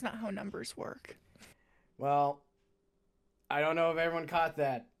Not how numbers work. Well, I don't know if everyone caught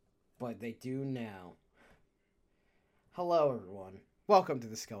that, but they do now. Hello, everyone. Welcome to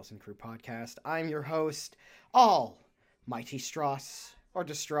the Skeleton Crew podcast. I'm your host, Mighty Strauss, or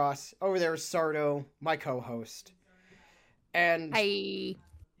Destros. Over there is Sardo, my co-host. And I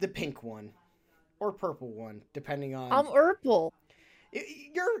the pink one, or purple one, depending on... I'm Urple.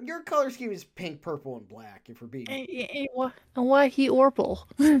 Your color scheme is pink, purple, and black, if we're being... Why he Orple?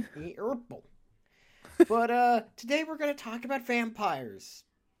 Purple. But today we're going to talk about vampires.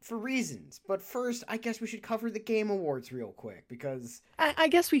 For reasons. But first, I guess we should cover the Game Awards real quick, because... I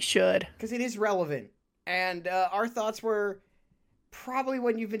guess we should. Because it is relevant. And our thoughts were probably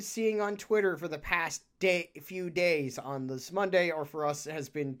what you've been seeing on Twitter for the past few days on this Monday, or for us, it has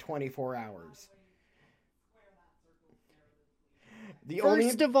been 24 hours.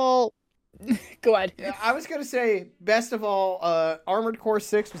 First of all... Go ahead. I was going to say, best of all, Armored Core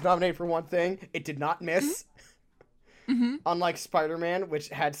 6 was nominated for one thing. It did not miss. Mm-hmm. Unlike Spider-Man, which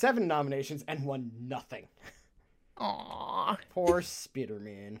had 7 nominations and won nothing. Aww. Poor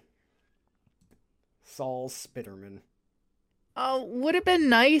Spider-Man. Saul Spiderman. Would have been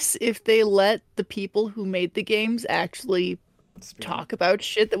nice if they let the people who made the games actually talk about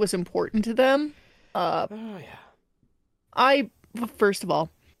shit that was important to them. Oh, yeah. First of all,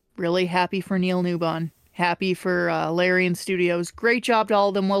 really happy for Neil Newbon. Happy for Larian Studios. Great job to all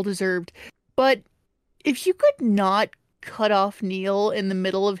of them, well deserved. But if you could not cut off Neil in the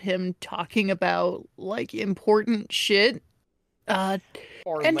middle of him talking about like important shit, and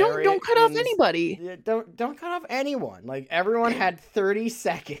don't cut off anybody. Don't cut off anyone. Like, everyone had 30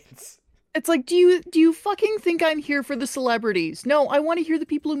 seconds. It's like, do you fucking think I'm here for the celebrities? No, I want to hear the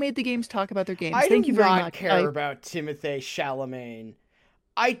people who made the games talk about their games. Thank you very much. I do not care about Timothée Chalamet.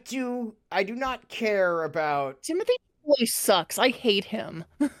 I do not care about... Timothy really sucks. I hate him.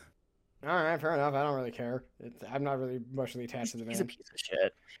 Alright, fair enough. I don't really care. I'm not really emotionally attached to the man. He's a piece of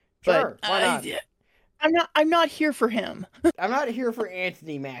shit. Sure, why not? I'm not here for him. I'm not here for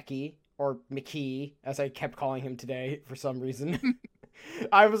Anthony Mackie, or McKee, as I kept calling him today for some reason.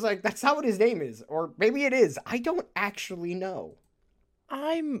 I was like, that's not what his name is. Or maybe it is. I don't actually know.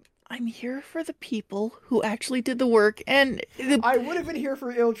 I'm here for the people who actually did the work, and I would have been here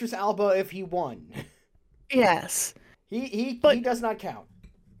for Idris Elba if he won. Yes. He does not count.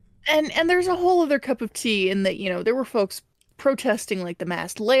 And there's a whole other cup of tea in that, there were folks protesting like the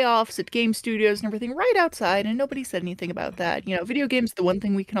mass layoffs at game studios and everything right outside, and nobody said anything about that. Video games, the one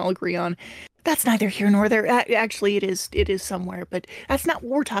thing we can all agree on. That's neither here nor there. Actually, it is somewhere, but that's not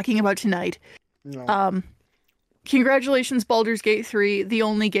what we're talking about tonight. No. Congratulations, Baldur's Gate 3, the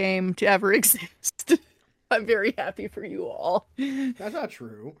only game to ever exist. I'm very happy for you all. That's not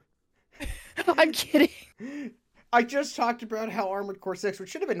true. I'm kidding. I just talked about how Armored Core 6, which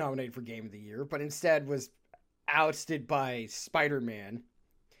should have been nominated for Game of the Year, but instead was ousted by Spider-Man.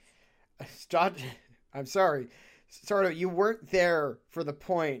 I'm sorry. Sardo, you weren't there for the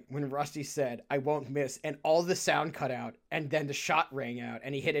point when Rusty said, "I won't miss," and all the sound cut out, and then the shot rang out,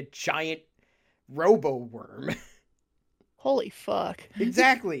 and he hit a giant robo-worm. Holy fuck.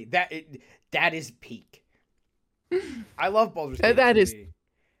 Exactly. That is peak. I love Baldur's Gate 3. That is...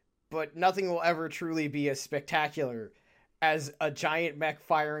 But nothing will ever truly be as spectacular as a giant mech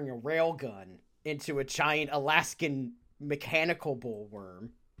firing a railgun into a giant Alaskan mechanical bullworm.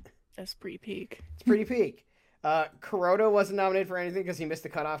 That's pretty peak. It's pretty peak. Kuroda wasn't nominated for anything because he missed the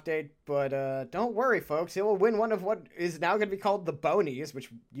cutoff date, but don't worry, folks. He will win one of what is now going to be called the Bonies,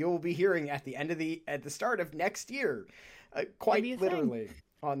 which you'll be hearing at the start of next year, quite literally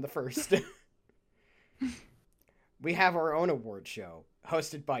on the 1st. We have our own award show,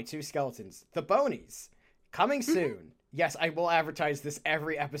 hosted by 2 skeletons, the Bonies, coming soon. Yes, I will advertise this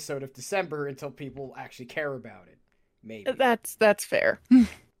every episode of December until people actually care about it. Maybe. That's fair.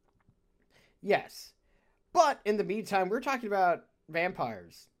 Yes. But in the meantime, we're talking about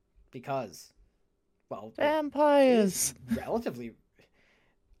vampires. Because, well... Vampires! Relatively...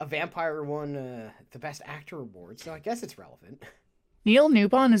 A vampire won the Best Actor award, so I guess it's relevant. Neil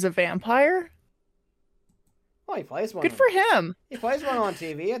Newbon is a vampire? Oh, he plays one. Good for him. He plays one on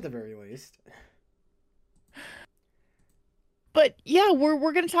TV at the very least. But yeah,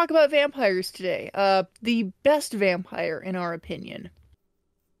 we're going to talk about vampires today. The best vampire, in our opinion.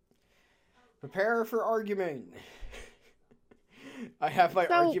 Prepare for argument. I have my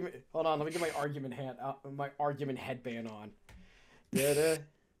argument. Hold on, let me get my argument headband on. Da-da,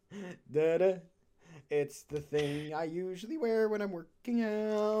 da-da. It's the thing I usually wear when I'm working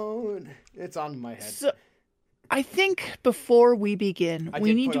out. It's on my head. So, I think before we begin,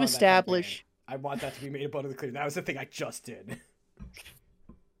 we need to establish... I want that to be made abundantly clear. That was the thing I just did.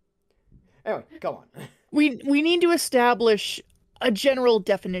 Anyway, go on. We need to establish a general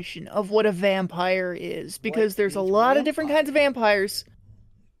definition of what a vampire is, because What there's a is lot of different kinds of vampire? vampires.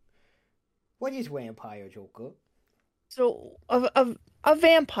 What is vampire, Joker? So a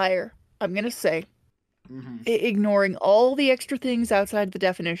vampire, I'm gonna say, Mm-hmm. ignoring all the extra things outside the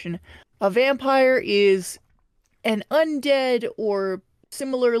definition, a vampire is an undead or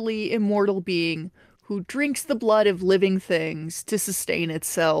similarly immortal being who drinks the blood of living things to sustain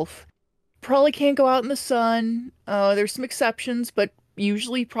itself. Probably can't go out in the sun. There's some exceptions, but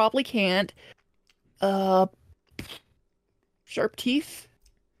usually probably can't. Uh, Sharp teeth?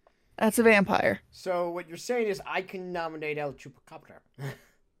 That's a vampire. So what you're saying is I can nominate El Chupacabra.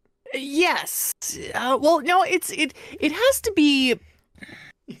 Yes. Well, no, it has to be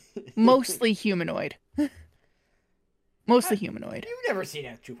mostly humanoid. Mostly humanoid. You've never seen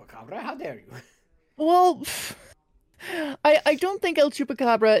El Chupacabra. How dare you? Well, I don't think El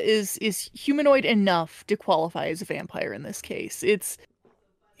Chupacabra is humanoid enough to qualify as a vampire in this case. It's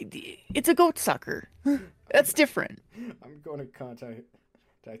a goat sucker. That's different. I'm going to contact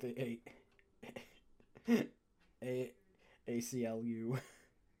ACLU.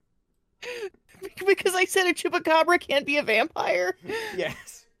 Because I said a chupacabra can't be a vampire.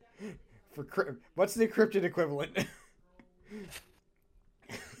 Yes. What's the cryptid equivalent?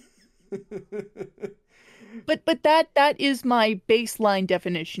 But that is my baseline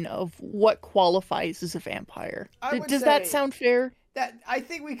definition of what qualifies as a vampire. Does that sound fair? That I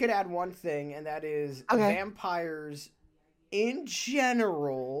think we could add one thing, and that is Okay. vampires in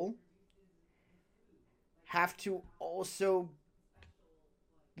general have to also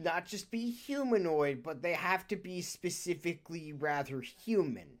not just be humanoid, but they have to be specifically rather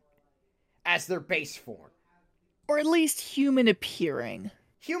human as their base form. Or at least human appearing.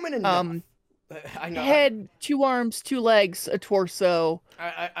 Human enough. I know. Head, 2 arms, 2 legs, a torso.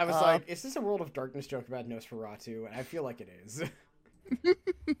 I was like, is this a World of Darkness joke about Nosferatu? And I feel like it is.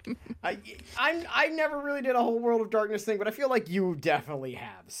 I never really did a whole World of Darkness thing, but I feel like you definitely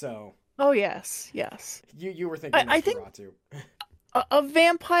have. So. Oh yes. You were thinking I think Nosferatu. a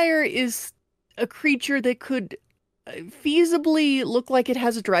vampire is a creature that could feasibly look like it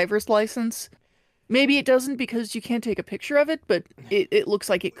has a driver's license. Maybe it doesn't because you can't take a picture of it, but it looks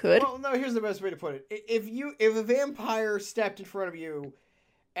like it could. Well, no, here's the best way to put it. If a vampire stepped in front of you,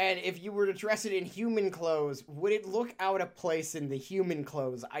 and if you were to dress it in human clothes, would it look out of place in the human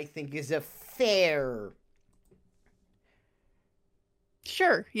clothes? I think is a fair.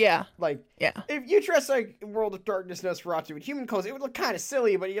 Sure, yeah. Yeah. If you dress like World of Darkness Nosferatu in human clothes, it would look kind of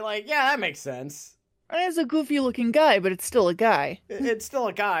silly, but you're like, yeah, that makes sense. It's a goofy looking guy, but it's still a guy. It's still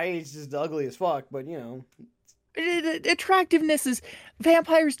a guy, he's just ugly as fuck, but you know. Attractiveness is...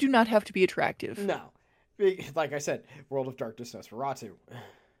 Vampires do not have to be attractive. No. Like I said, World of Darkness Nosferatu.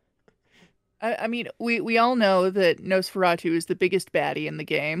 I mean, we all know that Nosferatu is the biggest baddie in the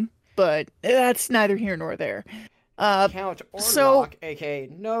game, but that's neither here nor there. Count Orlok, aka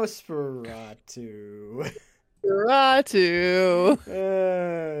Nosferatu.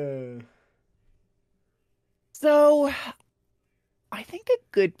 Nosferatu. So, I think a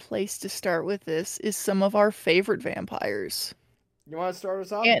good place to start with this is some of our favorite vampires. You want to start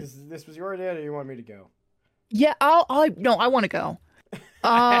us off? Yeah. This was your idea, or you want me to go? Yeah, no, I want to go.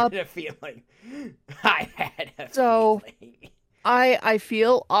 I had a feeling. So, I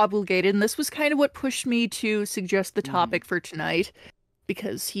feel obligated, and this was kind of what pushed me to suggest the topic for tonight,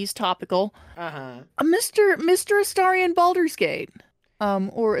 because he's topical. Mr. Astarion Baldur's Gate,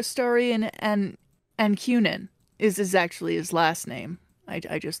 or Astarion and Cunin is actually his last name.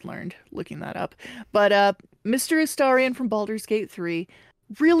 I just learned looking that up. But Mr. Astarion from Baldur's Gate 3,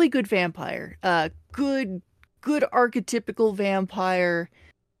 really good vampire. Good archetypical vampire.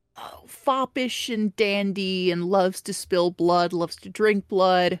 Foppish and dandy and loves to spill blood, loves to drink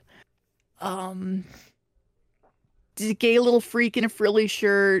blood. Gay little freak in a frilly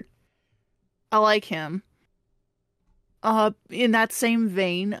shirt. I like him. In that same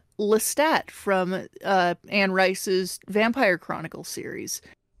vein, Lestat from Anne Rice's Vampire Chronicles series.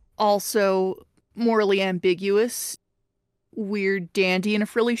 Also morally ambiguous, weird dandy in a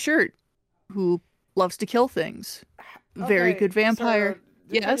frilly shirt who loves to kill things. Very good vampire. So,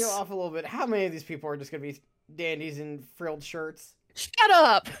 to cut you Yes. off a little bit, how many of these people are just going to be dandies in frilled shirts? Shut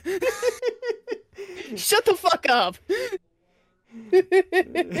up! Shut the fuck up!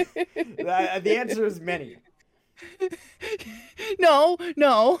 The answer is many.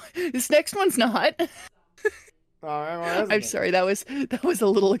 No. This next one's not. All right, well, I'm sorry, that was a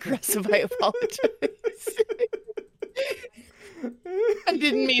little aggressive. I apologize. I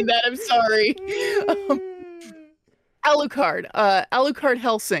didn't mean that. I'm sorry. Alucard. Alucard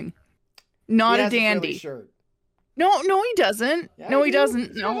Helsing. Not He a has a Philly dandy. shirt. No, he doesn't. Yeah, No, he do.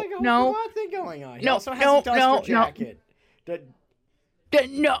 doesn't. He's got No, like a whole no, Vermont thing going on. He no, also has no, a duster no, no. jacket. That-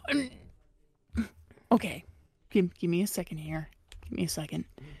 No. Okay, give me a second here. Give me a second.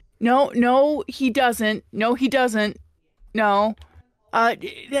 No, he doesn't. No, he doesn't. No.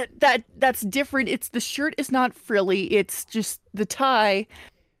 That's different. It's the shirt is not frilly. It's just the tie.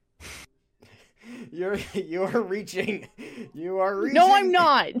 You're reaching. You are reaching. No, I'm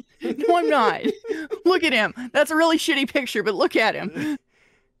not. No, I'm not. Look at him. That's a really shitty picture, but look at him.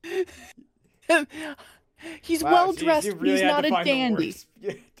 He's Wow, well geez, dressed. you really He's had not to a find the dandy. worst- You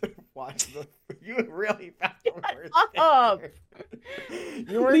had to watch the. You really found the worst. Up. picture.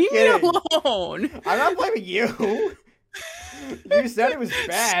 You weren't Leave kidding. me alone. I'm not blaming you. You said it was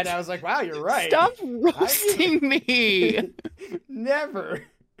bad. I was like, wow, you're right. Stop roasting me. Never.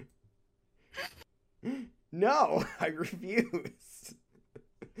 No, I refuse.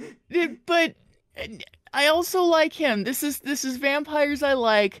 But I also like him. This is vampires I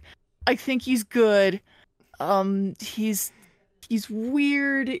like. I think he's good. He's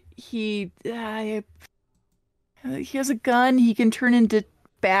weird. He has a gun. He can turn into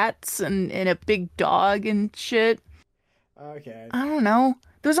bats and a big dog and shit. Okay. I don't know.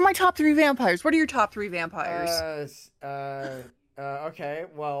 Those are my top 3 vampires. What are your top 3 vampires? Okay.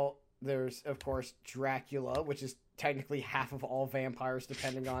 Well, there's of course Dracula, which is technically half of all vampires,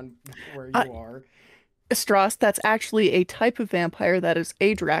 depending on where you are. Strauss, that's actually a type of vampire that is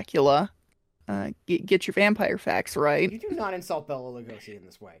a Dracula. Get your vampire facts right. You do not insult Bela Lugosi in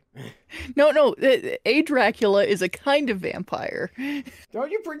this way. No, a Dracula is a kind of vampire.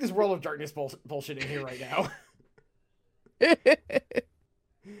 Don't you bring this World of Darkness bullshit in here right now.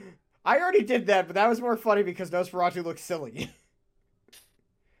 I already did that, but that was more funny because Nosferatu looks silly.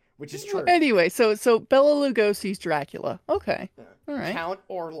 Which is true. Anyway, so Bela Lugosi's Dracula. Okay. All right. Count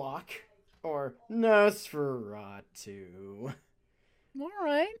Orlok or Nosferatu. All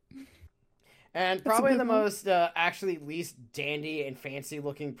right. And probably the most actually least dandy and fancy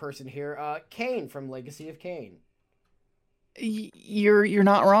looking person here, Kane from Legacy of Kain. You're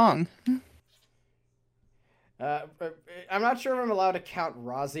not wrong. I'm not sure if I'm allowed to count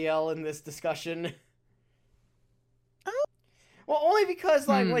Raziel in this discussion. Oh. Well, only because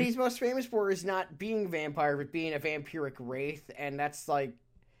like what he's most famous for is not being a vampire, but being a vampiric wraith, and that's like,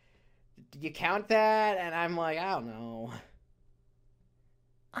 do you count that? And I'm like, I don't know.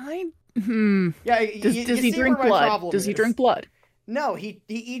 Yeah. Does he drink blood? Does he drink blood? No, he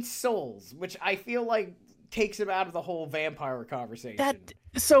eats souls, which I feel like takes him out of the whole vampire conversation.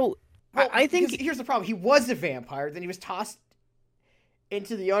 Well, I think here's the problem. He was a vampire, then he was tossed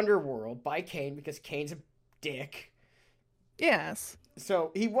into the underworld by Kane because Kane's a dick. Yes.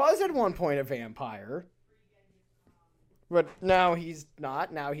 So he was at one point a vampire. But now he's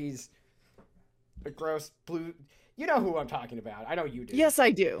not. Now he's a gross blue... You know who I'm talking about. I know you do. Yes,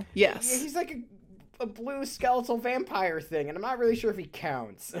 I do. Yes. He's like a blue skeletal vampire thing, and I'm not really sure if he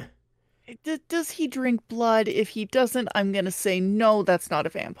counts. Does he drink blood? If he doesn't, I'm gonna say no, that's not a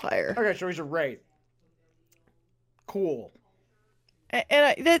vampire. Okay, so he's a wraith. Cool.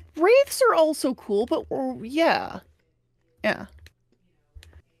 And that wraiths are also cool, but yeah.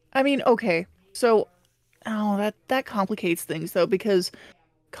 I mean, okay, so that complicates things though, because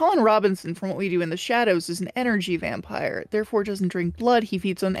Colin Robinson, from What We Do in the Shadows, is an energy vampire. Therefore, doesn't drink blood. He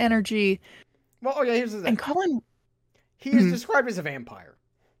feeds on energy. Well, okay, here's the thing. And Colin, he is described as a vampire.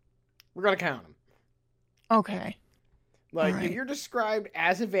 We're gonna count him. Okay. Like, right. If you're described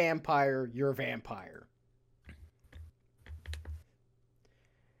as a vampire, you're a vampire.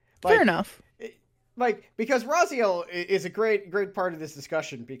 Fair enough. Like, because Raziel is a great part of this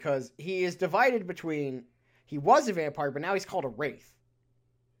discussion, because he is divided between, he was a vampire, but now he's called a wraith.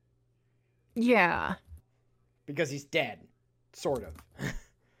 Yeah. Because he's dead. Sort of.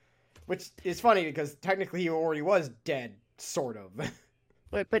 Which is funny, because technically he already was dead. Sort of.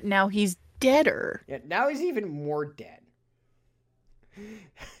 But now he's deader. Yeah, now he's even more dead.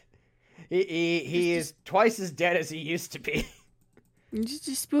 He is twice as dead as he used to be. He's just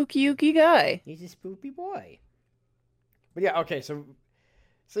a spooky ooky guy. He's a spoopy boy. But yeah, okay, so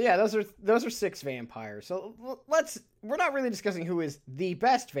yeah, those are 6 vampires. So we're not really discussing who is the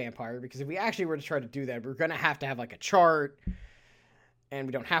best vampire, because if we actually were to try to do that, we're gonna have to have like a chart, and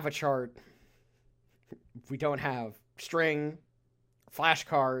we don't have a chart. We don't have string,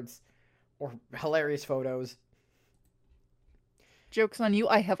 flashcards, or hilarious photos. Joke's on you,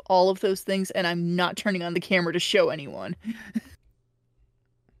 I have all of those things, and I'm not turning on the camera to show anyone.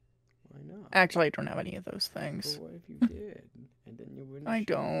 Why not? Actually, I don't have any of those things. But what if you did? And then you wouldn't I show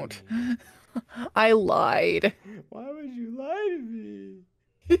don't. me? I lied. Why would you lie to me?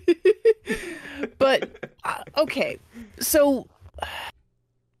 Okay, so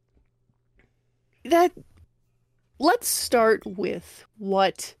that let's start with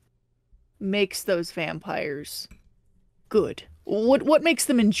what makes those vampires good. What makes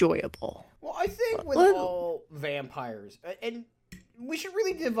them enjoyable? Well, I think with Let- all vampires, and we should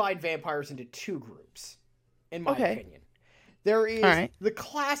really divide vampires into two groups, in my Okay. opinion. There is All right. the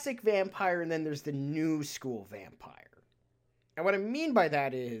classic vampire, and then there's the new school vampire. And what I mean by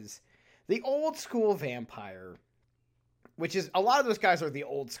that is the old school vampire, which is a lot of those guys are the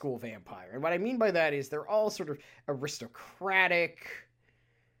old school vampire. And what I mean by that is they're all sort of aristocratic,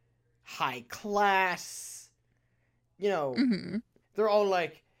 high class, you know, Mm-hmm. they're all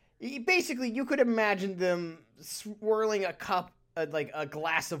like, basically, you could imagine them swirling a cup, like a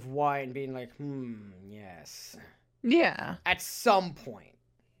glass of wine, being like, yes, Yeah. at some point.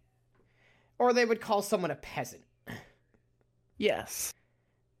 Or they would call someone a peasant, Yes.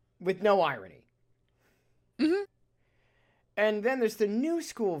 with no irony. Mm-hmm. And then there's the new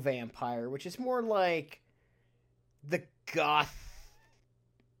school vampire, which is more like the goth,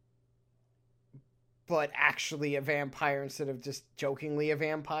 but actually a vampire instead of just jokingly a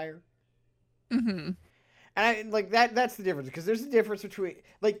vampire. Mm-hmm. And I like that's the difference, because there's a difference between,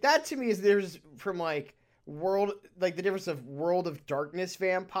 like, that to me is there's from like the difference of World of Darkness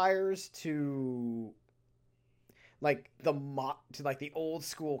vampires to like the old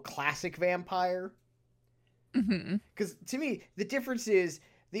school classic vampire. Mm-hmm. Because to me, the difference is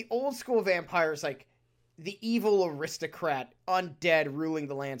the old school vampire is like the evil aristocrat, undead, ruling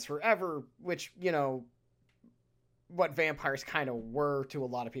the lands forever, which, you know, what vampires kind of were to a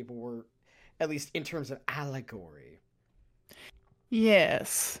lot of people, were, at least in terms of allegory.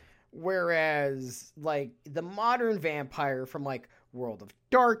 Yes. Whereas, like, the modern vampire from, like, World of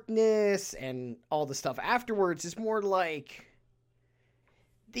Darkness and all the stuff afterwards is more like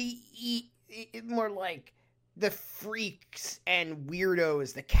more like the freaks and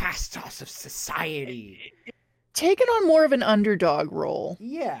weirdos, the cast-offs of society. Taking on more of an underdog role.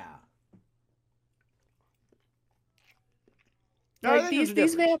 Yeah. Like these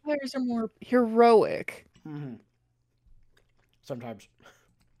vampires are more heroic. Mm-hmm. Sometimes.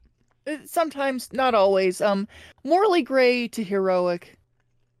 Sometimes, not always. Morally gray to heroic.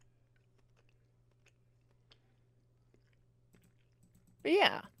 But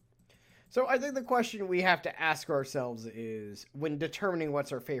yeah. So I think the question we have to ask ourselves is, when determining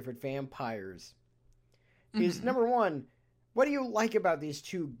what's our favorite vampires, is Mhm. number one, what do you like about these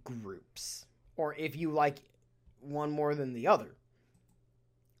two groups? Or if you like one more than the other.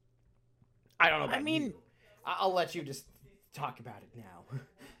 I don't know about you. I'll let you just talk about it now.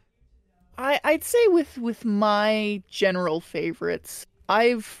 I'd say with my general favorites,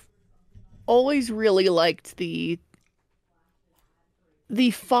 I've always really liked the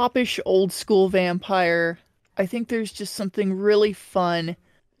foppish old school vampire. I think there's just something really fun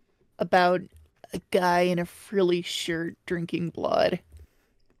about a guy in a frilly shirt drinking blood.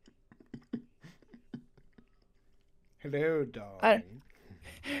 Hello, darling.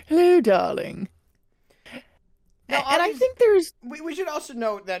 Hello, darling. Now, And I think there's we should also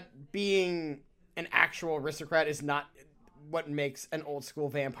note that being an actual aristocrat is not what makes an old school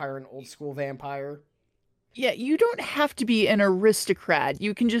vampire an old school vampire. yeah, you don't have to be an aristocrat.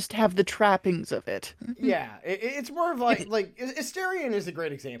 You can just have the trappings of it. Yeah, it's more of like Asterion is a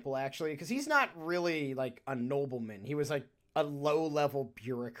great example, actually, because he's not really like a nobleman. He was like a low level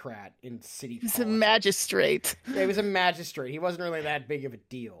bureaucrat in city He's a politics. magistrate. Yeah, he was a magistrate. He wasn't really that big of a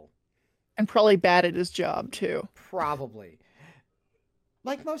deal. And probably bad at his job, too. Probably.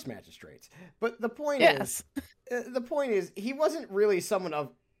 Like most magistrates. But the point Yes. is, he wasn't really someone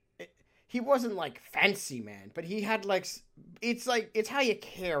of, he wasn't like fancy, man, but he had like, it's how you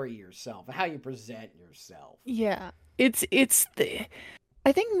carry yourself and how you present yourself. Yeah. It's the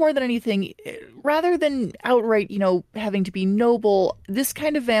I think more than anything, rather than outright, having to be noble, this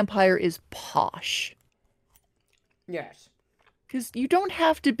kind of vampire is posh. Yes. Because you don't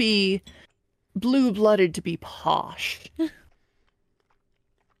have to be blue-blooded to be posh. It's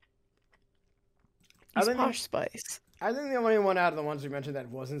posh spice. I think the only one out of the ones we mentioned that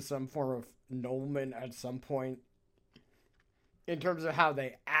wasn't some form of nobleman at some point, in terms of how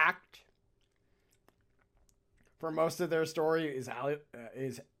they act, for most of their story, is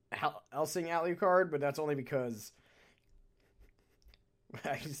Elsing Alucard, but that's only because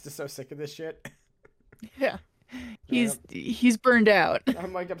he's just so sick of this shit. Yeah. He's burned out.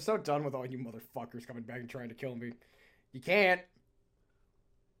 I'm like, I'm so done with all you motherfuckers coming back and trying to kill me. You can't.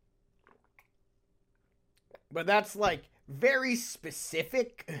 But that's like very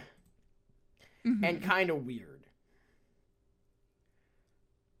specific and kind of weird. And kind of weird.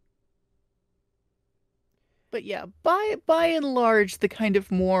 But yeah, by and large, the kind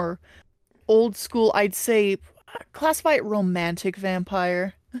of more old school, I'd say, classify it romantic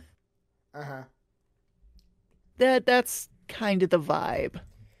vampire. Uh-huh. That's kind of the vibe.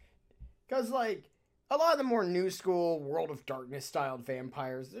 Because, like, a lot of the more new school World of Darkness styled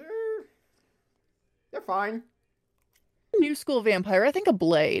vampires, they're fine. New school vampire, I think a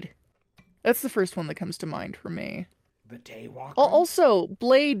Blade. That's the first one that comes to mind for me. The Daywalker? Also,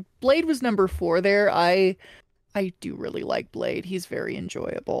 Blade was number 4 there. I do really like Blade. He's very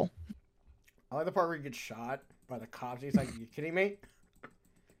enjoyable. I like the part where he gets shot by the cops. He's like, you kidding me?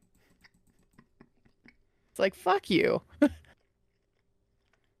 It's like, fuck you.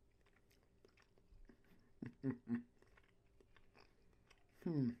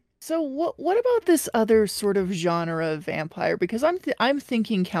 So what about this other sort of genre of vampire? Because I'm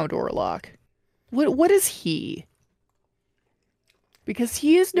thinking Count Orlok. What is he? Because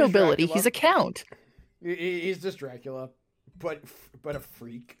he is He's nobility. Dracula. He's a count. He's just Dracula, but a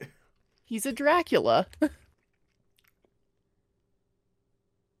freak. He's a Dracula. You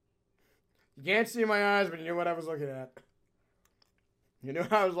can't see my eyes, but you knew what I was looking at. You knew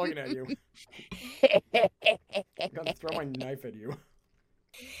I was looking at you. I'm gonna throw my knife at you.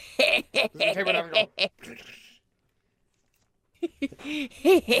 Just gonna take my knife and go.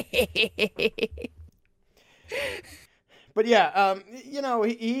 But yeah, you know,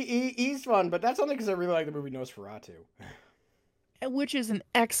 he's fun, but that's only because I really like the movie Nosferatu. Which is an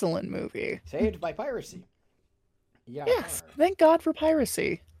excellent movie. Saved by piracy. Yeah. Yes, thank God for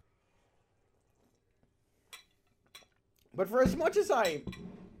piracy. But for as much as I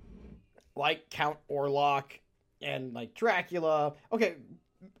like Count Orlok and like Dracula, okay,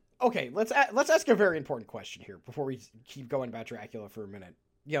 let's ask a very important question here before we keep going about Dracula for a minute.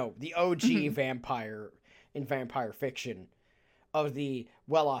 Yo, the OG vampire in vampire fiction of the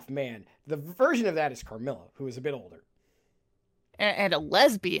well-off man. The version of that is Carmilla, who is a bit older. And a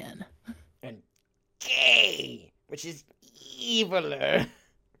lesbian. And gay, which is eviler.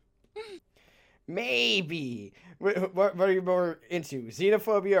 Maybe. What are you more into?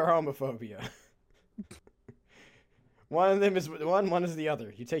 Xenophobia or homophobia? One of them is one is the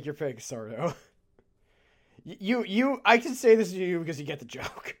other. You take your pick, Sardo. I can say this to you because you get the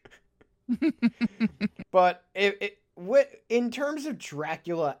joke. But in terms of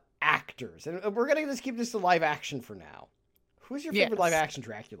Dracula actors, and we're gonna just keep this to live action for now. Who's your favorite live action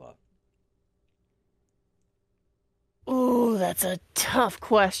Dracula? Ooh, that's a tough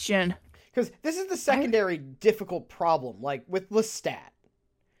question. Because this is the secondary difficult problem, like with Lestat.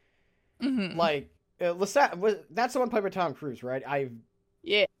 Mm-hmm. Like Lestat, that's the one played by Tom Cruise, right?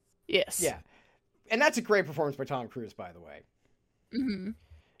 Yes. Yeah, and that's a great performance by Tom Cruise, by the way. Mm-hmm.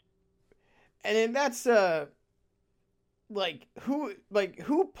 And then that's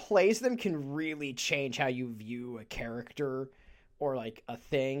who plays them can really change how you view a character or like a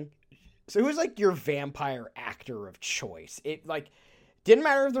thing. So who's like your vampire actor of choice? It like didn't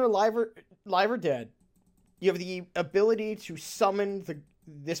matter if they're alive or dead. You have the ability to summon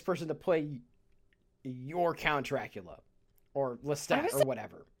this person to play your Count Dracula or Lestat or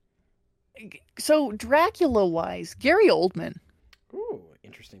whatever. So Dracula-wise, Gary Oldman. Ooh,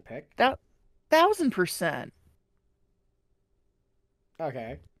 interesting pick. 1000%.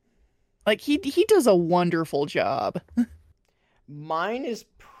 Okay. Like he does a wonderful job. Mine is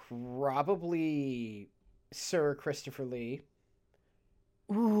probably Sir Christopher Lee.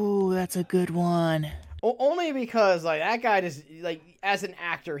 Ooh, that's a good one. Only because like that guy does like as an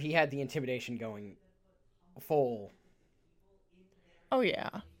actor he had the intimidation going full. Oh yeah.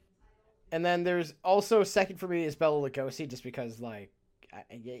 And then there's also second for me is Bela Lugosi just because like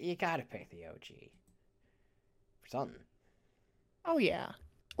you gotta pick the OG for something. Oh yeah.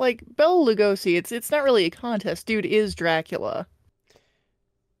 Like Bela Lugosi, it's not really a contest. Dude is Dracula.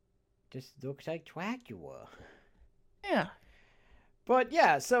 Just looks like Dracula. Yeah. But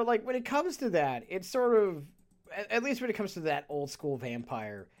yeah, so like when it comes to that, it's sort of at least when it comes to that old school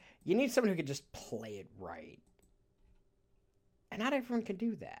vampire, you need someone who can just play it right. And not everyone can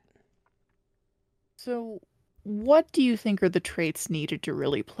do that. So, what do you think are the traits needed to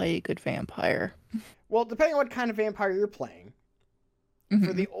really play a good vampire? Well, depending on what kind of vampire you're playing, Mm-hmm.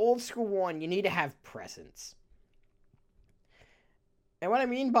 for the old school one, you need to have presence. And what I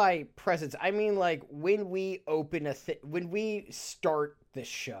mean by presence, I mean like when we open when we start the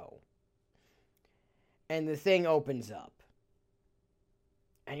show, and the thing opens up,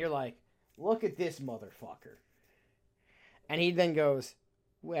 and you're like, "Look at this motherfucker," and he then goes,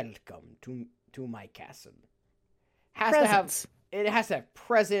 "Welcome to my castle." It has to have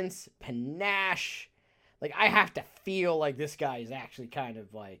presence, panache. Like I have to feel like this guy is actually kind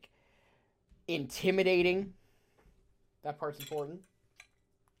of like intimidating. That part's important.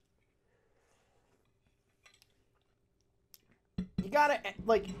 You gotta,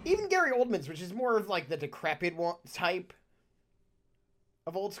 like, even Gary Oldman's, which is more of, like, the decrepit one type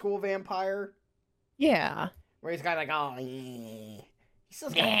of old school vampire. Yeah. Where he's got, like, oh, he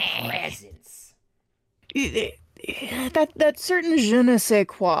still's got a presence. That certain je ne sais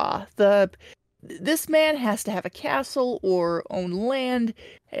quoi. This man has to have a castle or own land,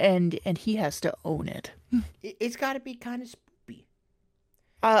 and he has to own it. It's gotta be kind of spoopy.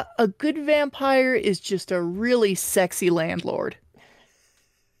 A good vampire is just a really sexy landlord.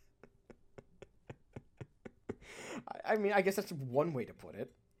 I mean, I guess that's one way to put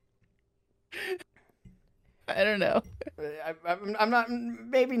it. I don't know. I'm not,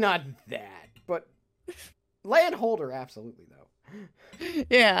 maybe not that, but landholder, absolutely, though.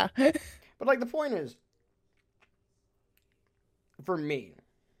 Yeah. But, like, the point is, for me,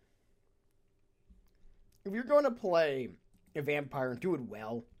 if you're going to play a vampire and do it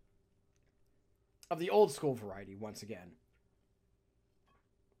well, of the old school variety, once again,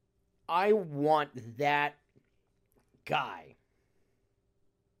 I want that guy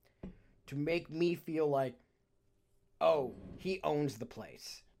to make me feel like, oh, he owns the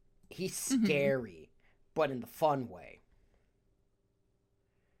place. He's scary, but in the fun way.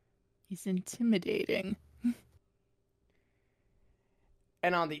 He's intimidating.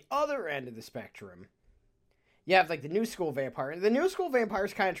 And on the other end of the spectrum, you have, like, the new school vampire. The new school vampire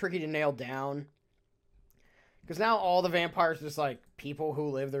is kind of tricky to nail down. Because now all the vampires are just, like, people who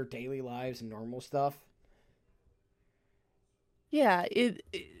live their daily lives and normal stuff. Yeah,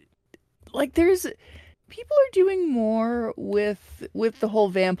 like there's people are doing more with the whole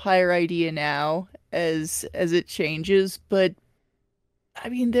vampire idea now as it changes, but I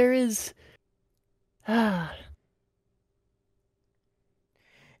mean there is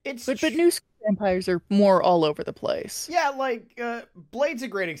It's but new school vampires are more all over the place. yeah, like Blade's a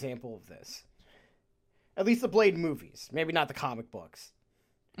great example of this. At least the Blade movies, maybe not the comic books.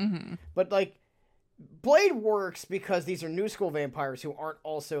 But, like, Blade works because these are new school vampires who aren't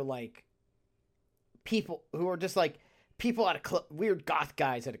also, like, people who are just, like, people at a club, weird goth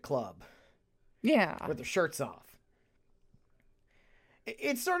guys at a club. Yeah. With their shirts off.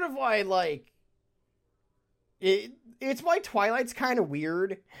 It's sort of why, like, it's why Twilight's kind of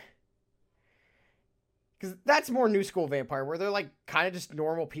weird. Because that's more new school vampire, where they're, like, kind of just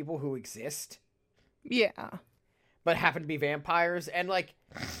normal people who exist. Yeah. But happen to be vampires. And, like,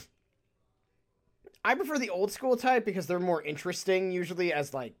 I prefer the old school type because they're more interesting, usually,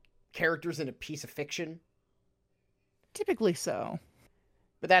 as, like, characters in a piece of fiction. Typically so.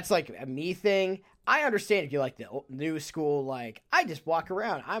 But that's, like, a me thing. I understand if you like the new school, like, I just walk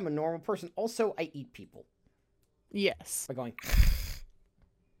around. I'm a normal person. Also, I eat people. Yes. By going...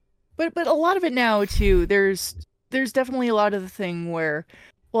 But a lot of it now, too, there's definitely a lot of the thing where,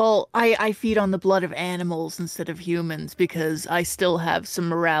 well, I feed on the blood of animals instead of humans because I still have some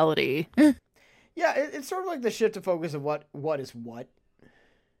morality. Yeah, it's sort of like the shift to focus of what is what.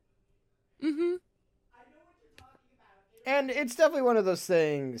 Mm-hmm. And it's definitely one of those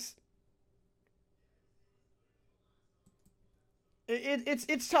things.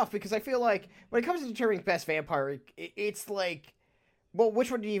 It's tough because I feel like when it comes to determining best vampire, it's like, well,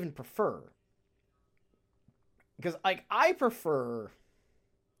 which one do you even prefer? Because, like,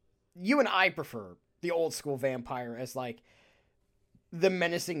 you and I prefer the old school vampire as, like, the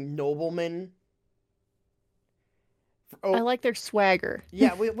menacing nobleman. I like their swagger.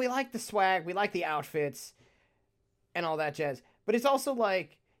 Yeah, we like the swag, we like the outfits, and all that jazz. But it's also,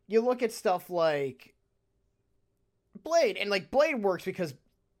 like, you look at stuff like Blade, and, like, Blade works because,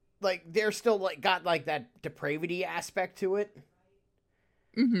 like, they're still, like, got, like, that depravity aspect to it.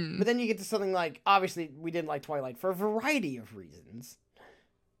 Mm-hmm. But then you get to something like, obviously, we didn't like Twilight for a variety of reasons.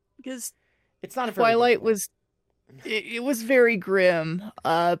 Because it's not a Twilight was, it was very grim.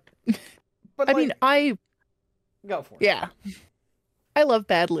 But I mean, go for it. Yeah, I love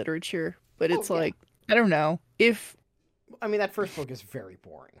bad literature, but it's like, I don't know if. I mean, that first book is very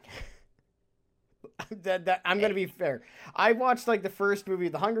boring. I'm gonna be fair. I watched, like, the first movie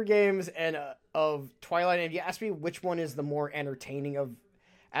of The Hunger Games and of Twilight, and if you ask me which one is the more entertaining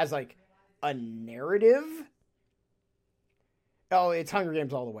as, like, a narrative, oh, it's Hunger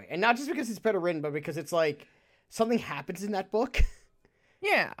Games all the way. And not just because it's better written, but because it's, like, something happens in that book.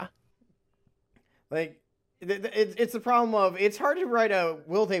 Yeah. Like, it's the problem of, it's hard to write a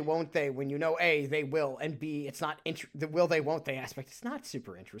will they, won't they, when you know, A, they will, and B, it's not, the will they, won't they aspect, it's not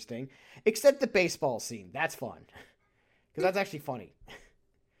super interesting. Except the baseball scene. That's fun. Because that's actually funny.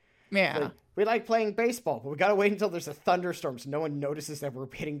 Yeah. Like, we like playing baseball, but we gotta wait until there's a thunderstorm so no one notices that we're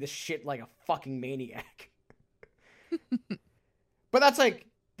hitting this shit like a fucking maniac. But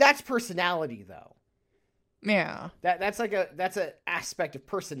that's personality though. Yeah. That's an aspect of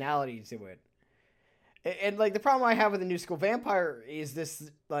personality to it. And like the problem I have with the new school vampire is this,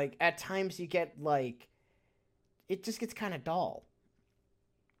 like, at times you get like it just gets kind of dull.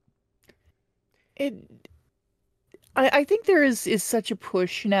 It I think there is such a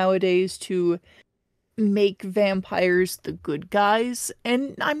push nowadays to make vampires the good guys,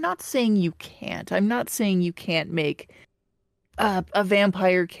 and I'm not saying you can't. I'm not saying you can't make a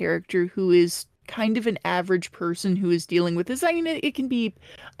vampire character who is kind of an average person who is dealing with this. I mean, it can be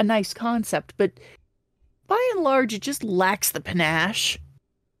a nice concept, but by and large, it just lacks the panache.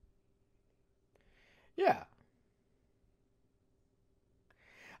 Yeah.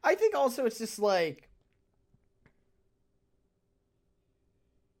 I think also it's just like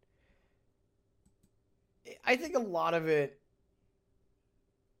I think a lot of it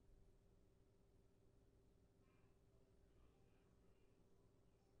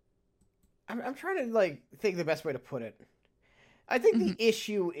I'm trying to like think the best way to put it. I think Mhm. the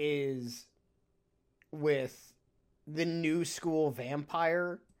issue is with the new school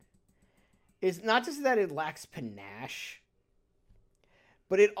vampire is not just that it lacks panache,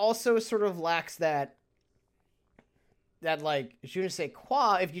 but it also sort of lacks that like je ne sais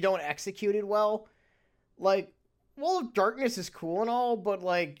quoi if you don't execute it well. Like, World of Darkness is cool and all, but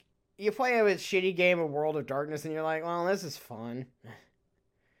like you play a shitty game of World of Darkness and you're like, well, this is fun.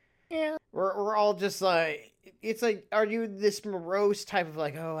 Yeah. We're all just like, it's like, are you this morose type of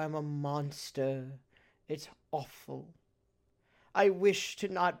like, oh, I'm a monster. It's awful. I wish to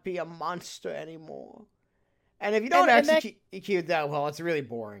not be a monster anymore. And if you don't And execute that well, it's really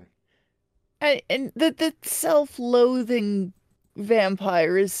boring. and the self-loathing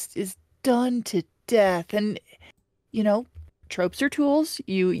vampire is done to death, and you know, tropes are tools.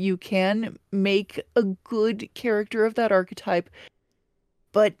 You can make a good character of that archetype,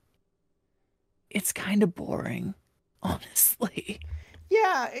 but it's kind of boring, honestly.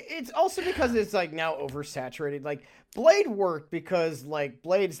 Yeah, it's also because it's like now oversaturated. Like Blade worked because like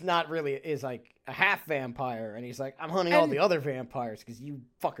Blade's not really is like a half vampire, and he's like, I'm hunting all And the other vampires because you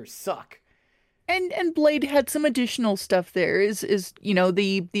fuckers suck. and Blade had some additional stuff there. Is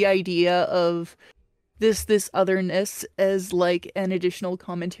the idea of this otherness as like an additional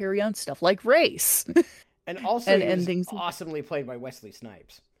commentary on stuff like race. And also, and he and was things. awesomely played by Wesley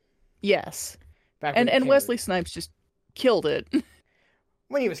Snipes Yes. back when And he cared, Wesley Snipes just killed it.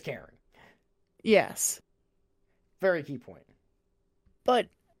 when he was caring. Yes. Very key point. But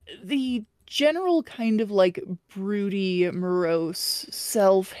the general kind of like broody, morose,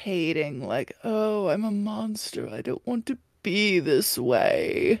 self-hating, like, oh, I'm a monster. I don't want to be this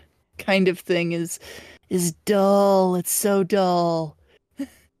way kind of thing is dull. It's so dull.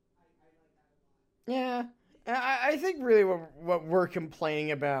 Yeah, I think really what we're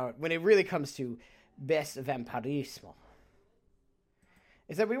complaining about when it really comes to best vampirismo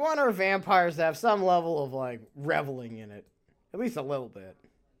is that we want our vampires to have some level of like reveling in it, at least a little bit.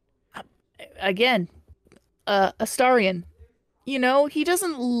 Again, Astarion. He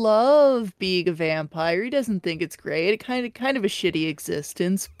doesn't love being a vampire. He doesn't think it's great. It kind of a shitty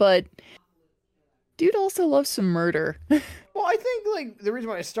existence, but dude also loves some murder. Well, I think like the reason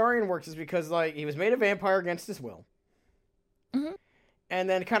why Astarion works is because like he was made a vampire against his will, Mhm. and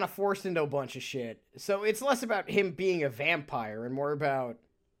then kind of forced into a bunch of shit. So it's less about him being a vampire and more about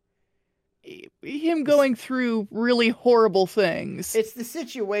Him going through really horrible things. it's the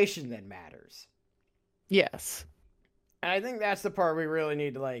situation that matters. Yes. And I think that's the part we really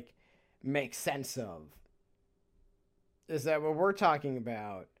need to like make sense of. Is that what we're talking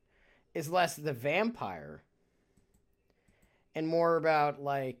about is less the vampire and more about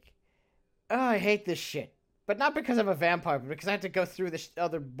like, oh, I hate this shit. But not because I'm a vampire, but because I have to go through this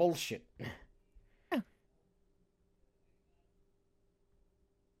other bullshit. Yeah.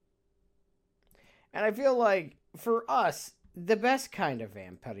 And I feel like for us, the best kind of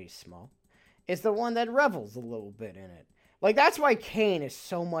vampirismo is the one that revels a little bit in it. Like that's why Kane is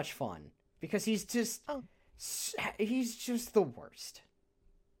so much fun because he's just the worst.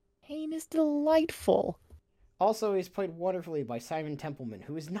 Kane is delightful. Also, he's played wonderfully by Simon Templeman,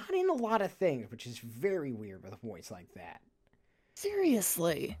 who is not in a lot of things, which is very weird with a voice like that.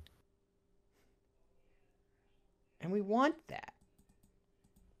 Seriously. And we want that.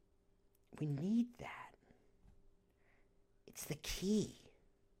 We need that. It's the key.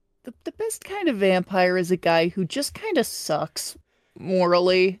 The best kind of vampire is a guy who just kind of sucks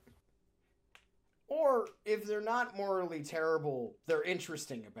morally. Or if they're not morally terrible, they're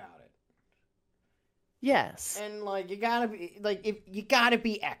interesting about it. Yes. And like you gotta be like if you gotta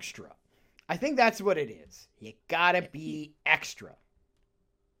be extra. I think that's what it is. You gotta be extra.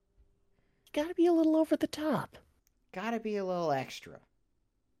 Gotta be a little over the top. Gotta be a little extra.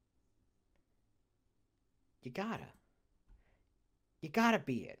 You gotta. You gotta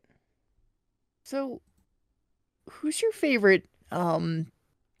be it. So, who's your favorite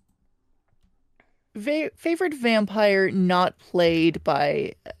favorite vampire not played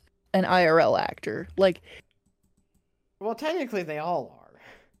by an IRL actor? Like, Well, technically they all are.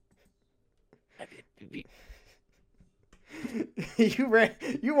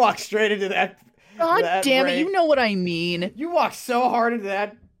 You walked straight into that. God that damn it, break. you know what I mean. You walked so hard into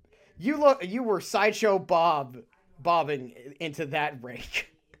that. You were sideshow bobbing into that rake.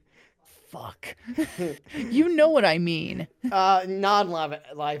 Fuck. You know what I mean.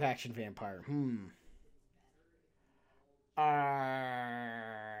 Non-live action vampire. I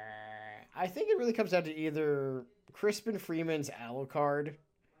think it really comes down to either Crispin Freeman's Alucard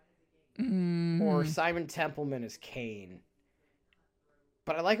or Simon Templeman as Kane.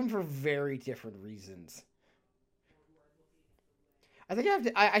 But I like him for very different reasons. I think I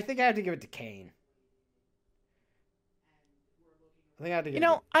have to give it to Kane. I think I have to give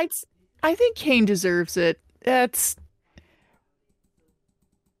I think Kane deserves it.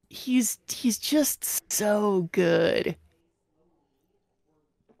 He's just so good.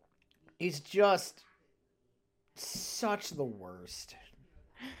 He's just such the worst.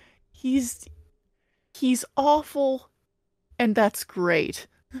 He's awful, and that's great.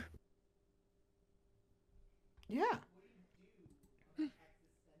 Yeah.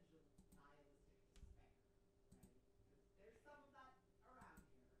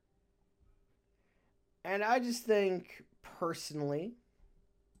 And I just think, personally,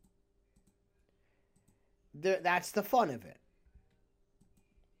 that's the fun of it.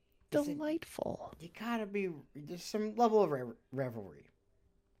 Delightful. You gotta be. There's some level of revelry.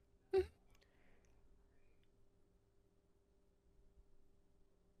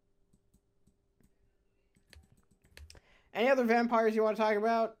 Any other vampires you want to talk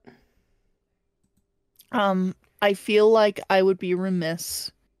about? I feel like I would be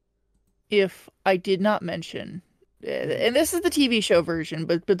remiss if I did not mention, and this is the TV show version,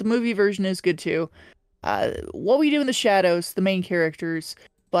 but the movie version is good too. What We Do in the Shadows, the main characters,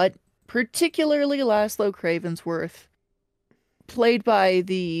 but particularly Laszlo Cravensworth, played by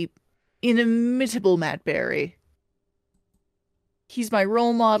the inimitable Matt Berry. He's my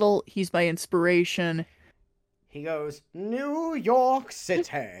role model. He's my inspiration. He goes, New York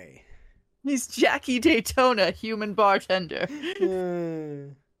City. He's Jackie Daytona, human bartender.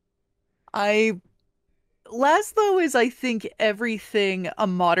 Laszlo is, I think, everything a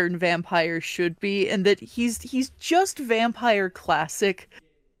modern vampire should be, and that he's just vampire classic,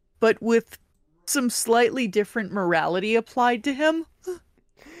 but with some slightly different morality applied to him.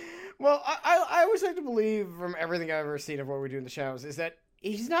 Well, I always like to believe from everything I've ever seen of What We Do in the Shadows is that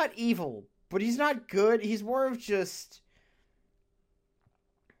he's not evil, but he's not good. He's more of just...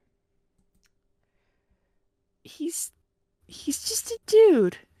 He's just a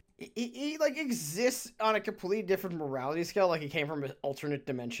dude. He like exists on a completely different morality scale, like he came from an alternate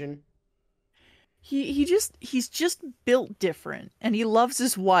dimension. He's just built different, and he loves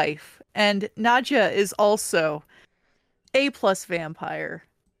his wife. And Nadja is also A+ vampire.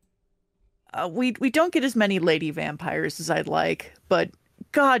 We don't get as many lady vampires as I'd like, but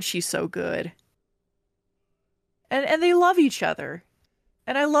God, she's so good. And they love each other,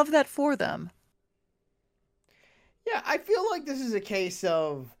 and I love that for them. Yeah, I feel like this is a case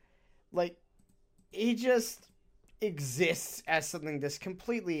of, like, he just exists as something that's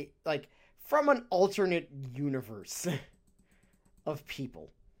completely, like, from an alternate universe of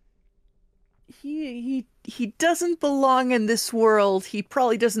people. He doesn't belong in this world. He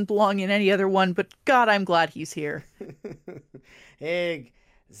probably doesn't belong in any other one, but God, I'm glad he's here.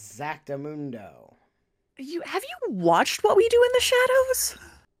 Exactamundo. Have you watched What We Do in the Shadows?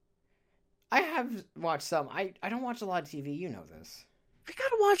 I have watched some. I don't watch a lot of TV. You know this. We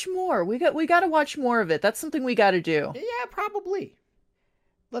gotta watch more. We gotta watch more of it. That's something we gotta do. Yeah, probably.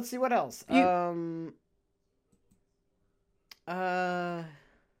 Let's see what else. What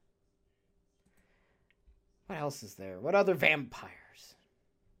else is there? What other vampires?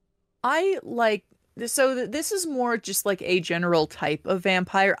 This is more just like a general type of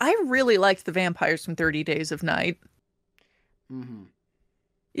vampire. I really liked the vampires from 30 Days of Night. Mm-hmm.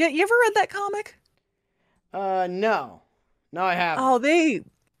 Yeah, you ever read that comic? No. No, I haven't. Oh, they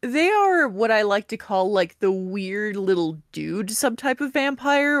are what I like to call like the weird little dude subtype of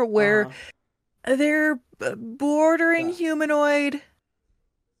vampire where they're bordering humanoid,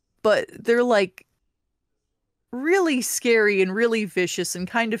 but they're like really scary and really vicious and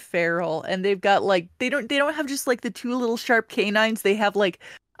kind of feral, and they've got like they don't have just like the two little sharp canines. They have like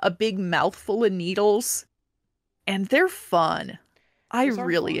a big mouthful of needles, and they're fun. I Those are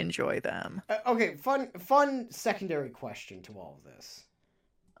really fun. enjoy them. Okay, fun secondary question to all of this.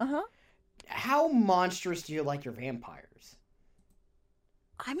 Uh-huh. How monstrous do you like your vampires?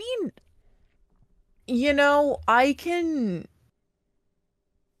 I mean, you know,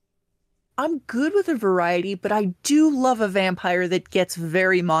 I'm good with a variety, but I do love a vampire that gets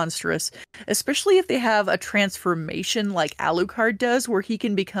very monstrous, especially if they have a transformation like Alucard does, where he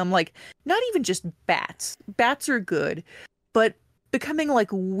can become like not even just bats. Bats are good, but becoming like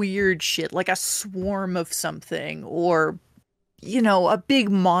weird shit, like a swarm of something, or a big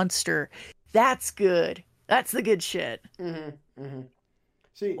monster. That's good. That's the good shit. Mm-hmm. Mm-hmm.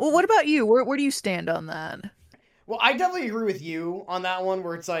 See, Well, what about you? Where do you stand on that? well, I definitely agree with you on that one.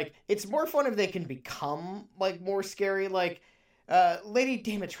 Where it's like it's more fun if they can become like more scary. Like, Lady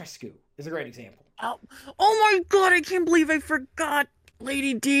Dimitrescu is a great example. Oh, oh my god, I can't believe I forgot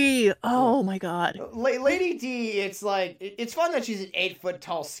Lady D. Yeah. Oh my god. Lady D, it's like it's fun that she's an 8 foot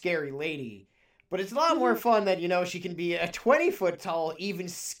tall scary lady, but it's a lot more Mhm. fun that she can be a 20 foot tall, even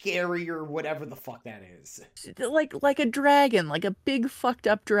scarier, whatever the fuck that is, Like a dragon, like a big fucked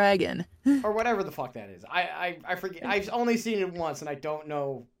up dragon. or whatever the fuck that is. I forget. I've only seen it once, and I don't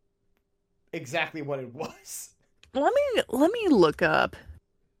know exactly what it was. Let me look up.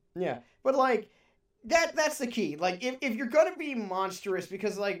 Yeah, but like that's the key. Like if you're gonna be monstrous,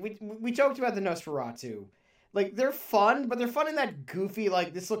 because like we joked about the Nosferatu, like they're fun, but they're fun in that goofy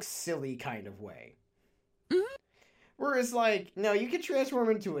like this looks silly kind of way. Mhm. Whereas like no, you can transform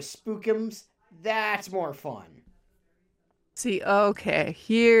into a spookums. That's more fun. See, okay,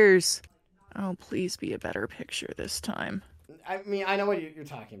 here's. Oh, please be a better picture this time. I mean, I know what you're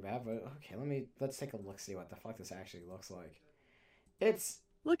talking about, but okay, let's take a look, see what the fuck this actually looks like. It's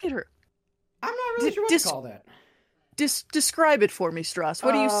Look at her. I'm not really D sure what to dis call that. Describe it for me, Strauss.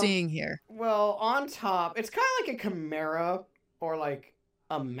 What are you Um, seeing here? well, on top, it's kind of like a chimera or like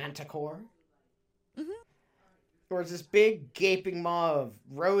a manticore, Mhm. or it's this big gaping maw of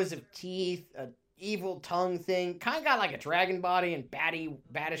rows of teeth, a evil tongue thing. Kind of got like a dragon body and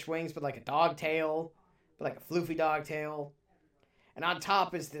baddish wings, but like a dog tail, but like a floofy dog tail. And on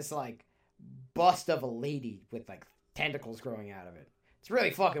top is this like bust of a lady with like tentacles growing out of it. It's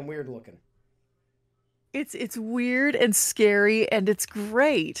really fucking weird looking. It's weird and scary and it's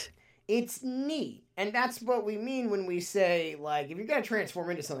great. It's neat, and that's what we mean when we say like if you're gonna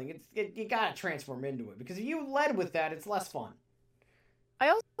transform into something, you gotta transform into it, because if you led with that, it's less fun. I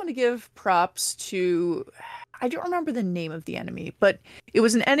also want to give props to, I don't remember the name of the enemy, but it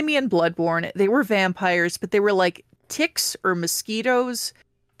was an enemy in Bloodborne. They were vampires, but they were like ticks or mosquitoes.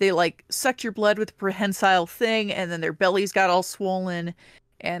 They like sucked your blood with a prehensile thing, and then their bellies got all swollen,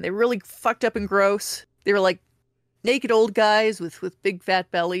 and they were really fucked up and gross. They were like naked old guys with big fat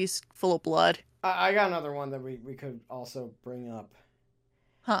bellies full of blood. I got another one that we could also bring up,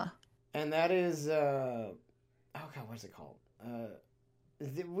 Huh. and that is oh god, what is it called?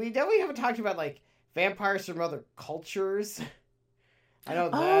 We definitely haven't talked about like vampires from other cultures. I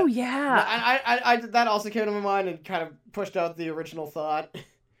know Oh that. yeah. That also came to my mind and kind of pushed out the original thought.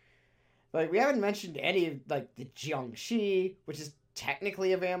 Like we haven't mentioned any of like the Jiangshi, which is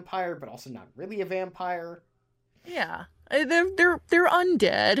technically a vampire, but also not really a vampire. Yeah. They're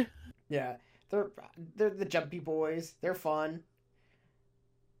undead. Yeah, they're they're the jumpy boys. They're fun.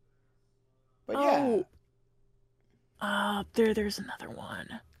 But yeah, Oh, there's another one.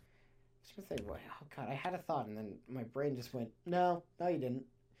 I was gonna say, oh god, I had a thought and then my brain just went, no, no, you didn't.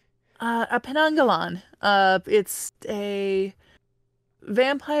 A Penanggalan. It's a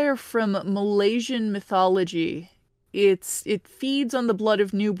vampire from Malaysian mythology. It feeds on the blood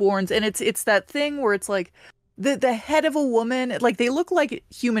of newborns, and it's that thing where it's like the head of a woman, like they look like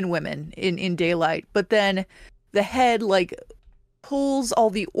human women in daylight, but then the head like pulls all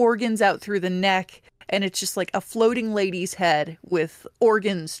the organs out through the neck, and it's just like a floating lady's head with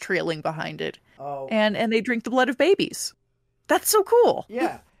organs trailing behind it. Oh, And they drink the blood of babies. That's so cool.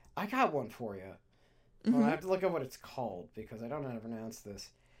 yeah, I got one for you. Well, I Hmm. have to look up what it's called because I don't know how to pronounce this.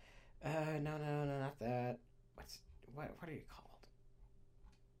 No, no, no, not that. What are you called?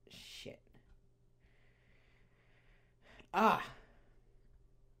 Shit. Ah,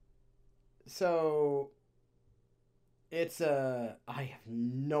 so it's a. I have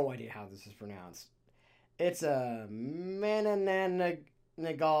no idea how this is pronounced. It's a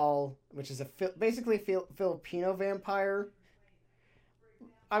Manananagal, which is a basically Filipino vampire.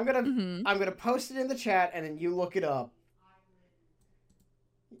 I'm gonna Hmm. I'm gonna post it in the chat and then you look it up.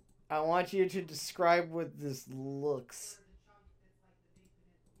 I want you to describe what this looks.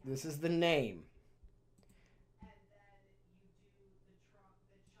 This is the name.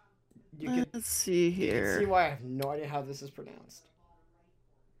 Let's see You can see here. why I have no idea how this is pronounced.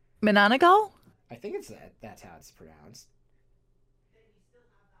 Mananagal? I think it's that. That's how it's pronounced.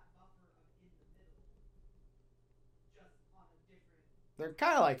 They're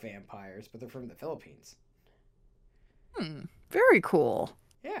kind of like vampires, but they're from the Philippines. Very cool.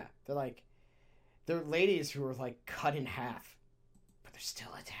 Yeah, they're ladies who are like cut in half, but they're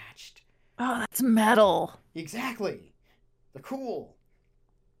still attached. Oh, that's metal. Exactly. They're cool.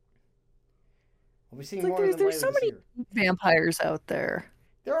 We'll be seeing It's like more of them there's later so this many year. vampires out there.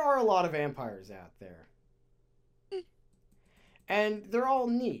 There are a lot of vampires out there. And they're all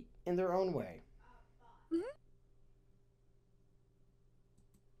neat in their own way. Mhm.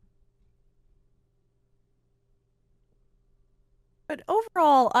 But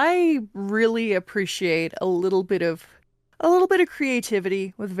overall, I really appreciate a little bit of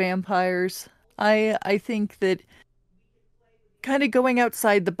creativity with vampires. I think that kind of going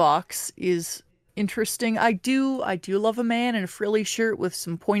outside the box is interesting. I do love a man in a frilly shirt with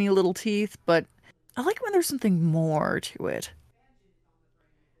some pointy little teeth, but I like when there's something more to it.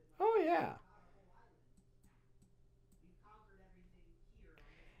 Oh, yeah.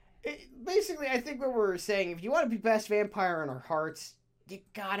 Basically, I think what we're saying, if you want to be best vampire in our hearts, you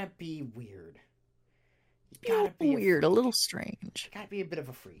gotta be weird. You A little gotta be weird, a freak. little strange. You gotta be a bit of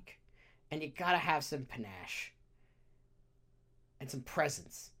a freak. And you gotta have some panache. And some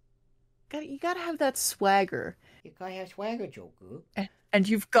presence. You gotta have that swagger. You gotta have swagger, Joker. And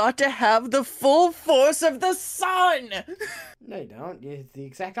you've got to have the full force of the sun! No, you don't. It's the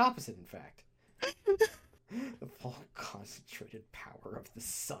exact opposite, in fact. The full concentrated power of the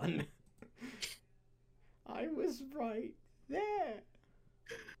sun. I was right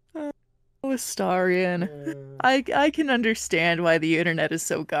there. Astarion. I can understand why the internet is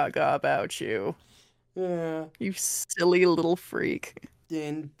so gaga about you. Yeah, You silly little freak.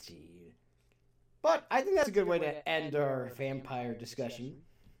 indeed. But I think that's a good way to end our vampire discussion.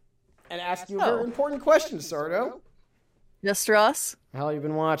 And ask you a very important question, Sardo. Yes, Ross? How have you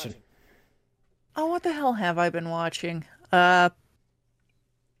been watching? Oh, what the hell have I been watching?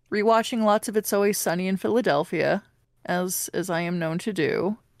 Rewatching lots of It's Always Sunny in Philadelphia, as I am known to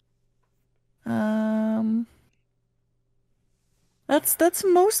do. Um, that's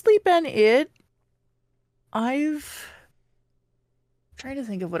mostly been it. I've trying to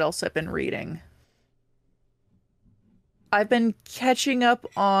think of what else I've been reading. I've been catching up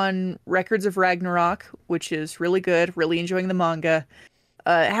on Records of Ragnarok, which is really good, really enjoying the manga.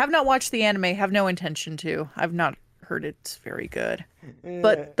 Have not watched the anime, have no intention to. I've not heard it's very good.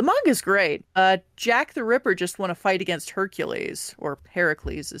 But the manga's great. Jack the Ripper just won a fight against Hercules, or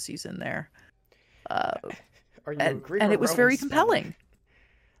Heracles as he's in there. Are you a And, Greek and or it was Roman very spelling? compelling.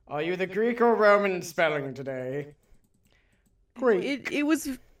 Are you the Greek or Roman spelling today? Greek. It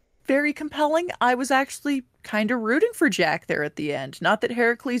was very compelling. I was actually kind of rooting for Jack there at the end. Not that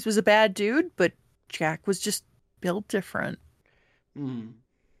Heracles was a bad dude, but Jack was just built different. Hmm.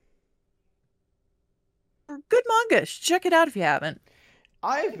 Good manga. Check it out if you haven't.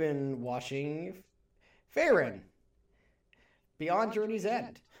 I've been watching Faerun. Beyond Journey's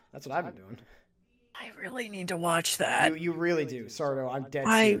End. That's what I've been doing. I really need to watch that. You really do, Sardo. I'm dead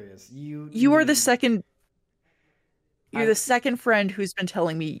I- serious. You are the need- second. You're I- the second friend who's been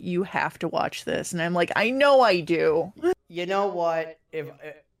telling me you have to watch this, and I'm like, I know I do. You know what?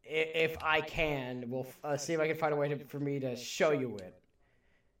 If I can, we'll see if I can find a way for me to show you it.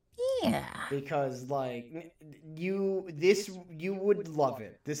 Yeah. Because like you would love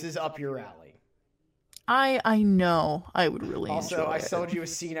it. This is up your alley. I know I would really Also, enjoy I it. sold you a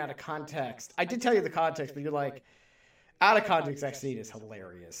scene out of context. I did tell you the context, but you're like, out of context, that scene is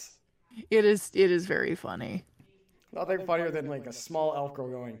hilarious. It is very funny. Nothing funnier than like a small elf girl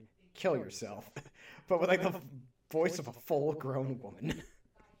going, "Kill yourself," but with like the voice of a full-grown woman.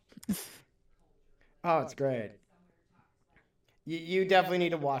 Oh, it's great. You definitely need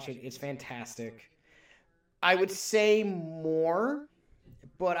to watch it. It's fantastic. I would say more,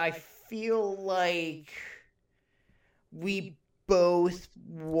 but I feel like we both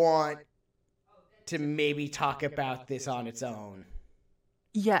want to maybe talk about this on its own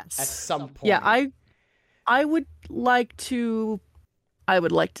Yes. at some point. Yeah, I would like to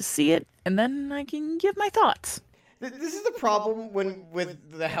see it, and then I can give my thoughts. This is the problem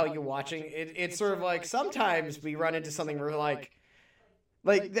with the Hell You Watching. It's sort of like sometimes we run into something where we're like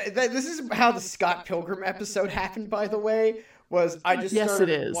this is how the Scott Pilgrim episode happened, by the way, was I just Yes, started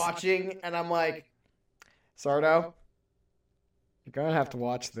it is. watching and I'm like, Sardo, We're gonna have to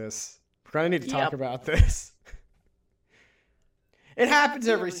watch this. We're gonna need to talk Yep. about this. It happens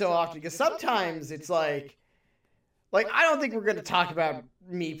every so often because sometimes it's like I don't think we're gonna talk about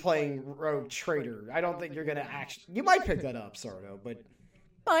me playing Rogue Trader. I don't think you're gonna actually. You might pick that up, Sardo, but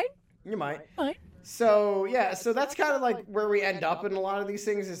Fine. you might. Fine. So yeah, so that's kind of like where we end up in a lot of these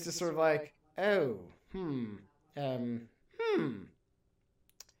things is just sort of like, oh, hmm. Hmm.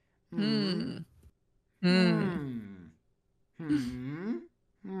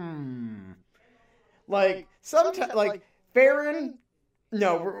 Like sometimes, like Farron.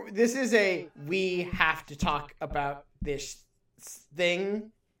 No, this is a we have to talk about this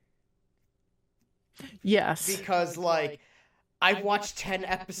thing Yes. because like I've watched 10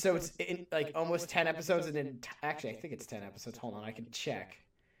 episodes in almost 10 episodes actually I think it's 10 episodes. Hold on, I can check.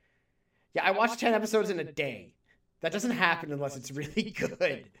 Yeah, I watched 10 episodes in a day. That doesn't happen unless it's really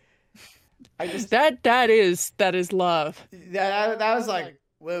good. I just that is love. that was like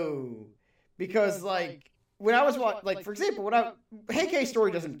whoa, because like when I was like for example Hey K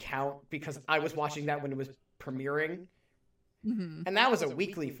Story doesn't count because I was watching that when it was premiering, and that was a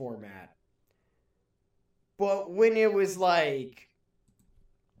weekly format. But when it was like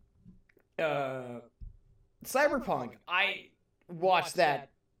Cyberpunk, I watched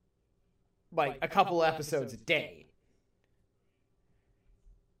that like a couple episodes a day.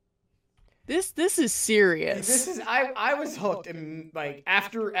 This is serious. This is I was hooked, and like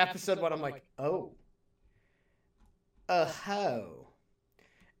after episode 1 I'm like, oh. Ho.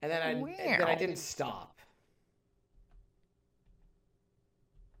 And then I didn't stop.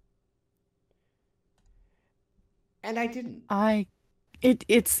 And I didn't.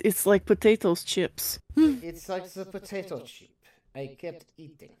 It's like potatoes chips. It's like the potato chip. I kept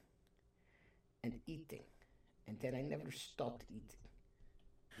eating and eating, and then I never stopped eating.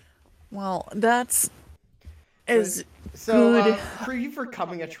 Well, that's as So good. preview for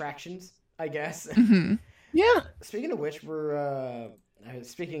coming attractions, I guess. Yeah. Speaking of which, I'm going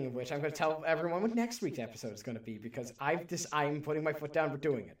to tell everyone what next week's episode is going to be because I'm putting my foot down for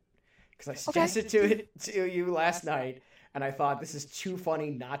doing it. Because I suggested to you last night, and I thought this is too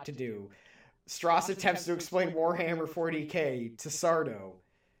funny not to do. Strauss attempts to explain Warhammer 40k to Sardo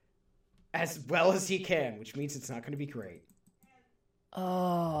as well as he can, which means it's not going to be great.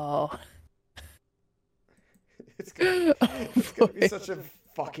 Oh. It's going to be such a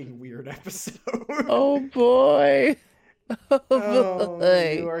fucking weird episode. Oh boy. Oh,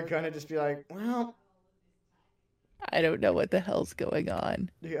 you are going to just be like, well, I don't know what the hell's going on.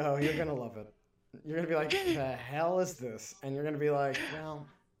 you're going to love it. You're going to be like, the hell is this? And you're going to be like, well,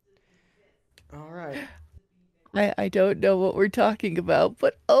 all right. I don't know what we're talking about,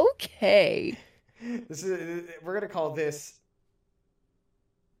 but okay. We're going to call this.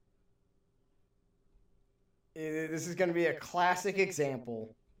 This is going to be a classic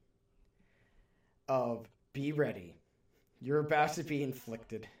example of be ready. You're about to be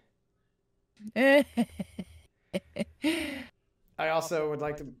inflicted. I also would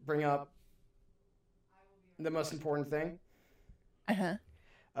like to bring up the most important thing.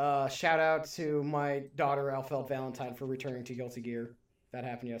 Shout out to my daughter, Alphel Valentine, for returning to Guilty Gear. That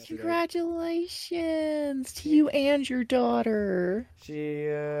happened yesterday. Congratulations to you and your daughter.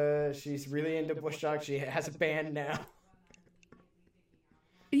 She's really into Bush Dog. She has a band now.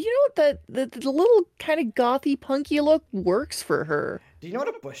 You know what? The little kind of gothy, punky look works for her. Do you know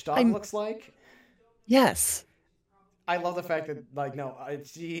what a Bush Dog looks like? Yes. I love the fact that, like, no,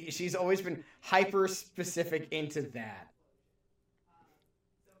 she's always been hyper specific into that,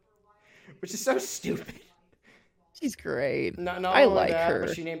 which is so stupid. She's great. Not I only like that, her.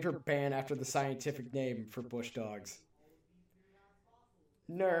 but she named her band after the scientific name for Bush Dogs.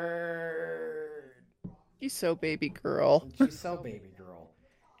 Nerd. She's so baby girl. She's so baby girl.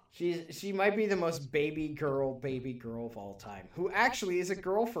 She might be the most baby girl of all time, who actually is a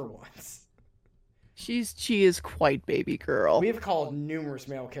girl for once. She is quite baby girl. We have called numerous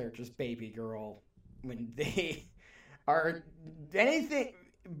male characters baby girl when they are anything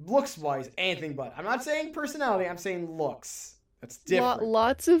looks wise, anything but. I'm not saying personality, I'm saying looks. That's different.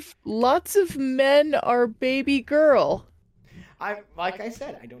 Lots of men are baby girl. Like I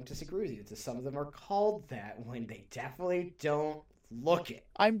said, I don't disagree with you. Just some of them are called that when they definitely don't look it.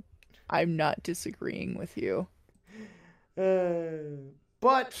 I'm not disagreeing with you.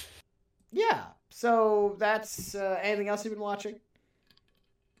 But yeah. So that's anything else you've been watching?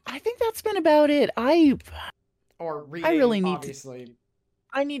 I think that's been about it. Or reading, I really need obviously.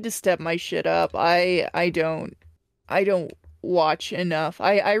 I need to step my shit up. I don't watch enough.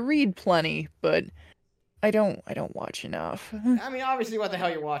 I read plenty, but I don't watch enough. I mean, obviously what the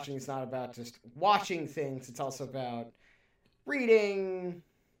hell you're watching is not about just watching things. It's also about reading,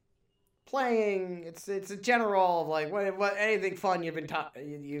 playing. It's a general of like what anything fun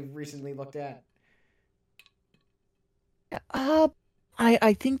you've recently looked at.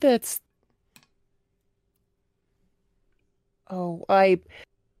 I think that's. Oh,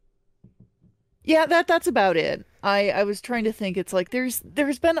 yeah, that's about it. I was trying to think. It's like there's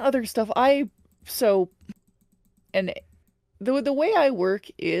been other stuff. So and the way I work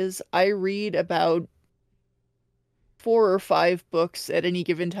is I read about 4 or 5 books at any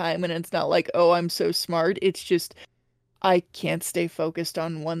given time, and it's not like, oh, I'm so smart. It's just I can't stay focused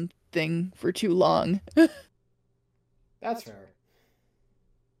on one thing for too long. That's fair.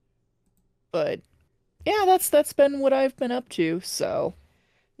 But yeah, that's been what I've been up to. So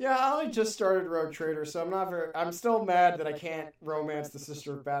Yeah, I only just started Rogue Trader, so I'm still mad that I can't romance the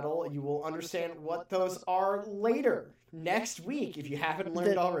Sister of Battle. You will understand what those are later, next week, if you haven't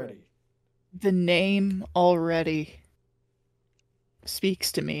learned already. the name already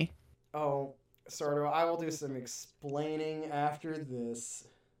speaks to me. Oh, sort of. I will do some explaining after this.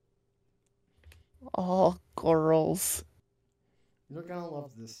 All girls. You're gonna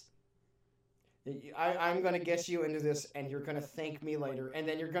love this. I'm gonna get you into this, and you're gonna thank me later, and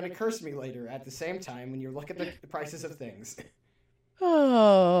then you're gonna curse me later at the same time when you look at the prices of things.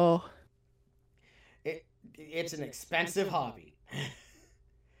 Oh. It's an expensive hobby.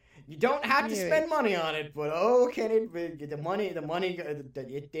 You don't have to spend money on it, but oh, can it? The money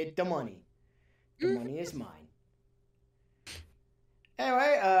is mine.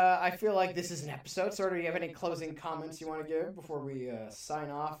 Anyway, I feel like this is an episode. So, do you have any closing comments you want to give before we sign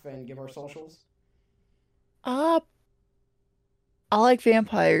off and give our socials? I like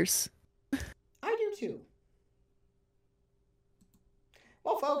vampires. I do too.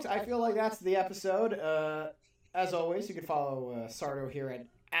 Well, folks, I feel like that's the episode. As always, you can follow Sardo here at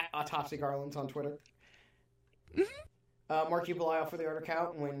Autopsy Garlands on Twitter. Mark, keep an eye out for the art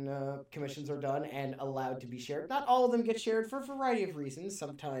account when commissions are done and allowed to be shared. Not all of them get shared for a variety of reasons.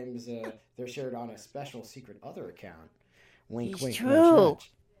 Sometimes they're shared on a special secret other account. Wink, It's wink, true. nudge,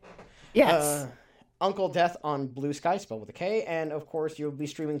 nudge. Yes. Uncle Death on Blue Sky, spelled with a K. And, of course, you'll be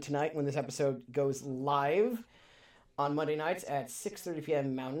streaming tonight when this episode goes live on Monday nights at 6:30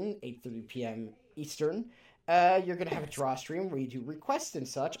 p.m. Mountain, 8:30 p.m. Eastern. You're going to have a draw stream where you do requests and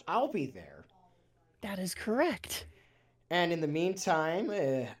such. I'll be there. That is correct. And in the meantime,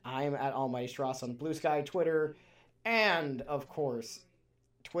 I'm at Almighty Strauss on Blue Sky, Twitter, and, of course,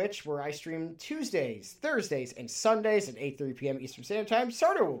 Twitch, where I stream Tuesdays, Thursdays, and Sundays at 8:30 p.m. Eastern Standard Time.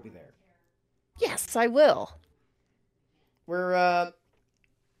 Sardo will be there. Yes, I will. We're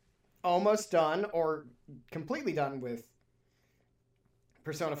almost done, or completely done with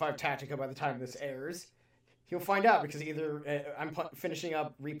Persona 5 Tactica by the time this airs. You'll find out, because either I'm finishing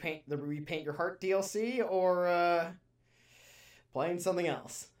up Repaint Your Heart DLC, or playing something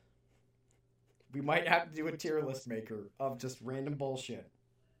else. We might have to do a tier list maker of just random bullshit.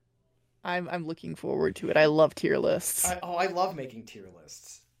 I'm looking forward to it. I love tier lists. I love making tier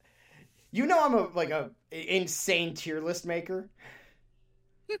lists. You know I'm a insane tier list maker.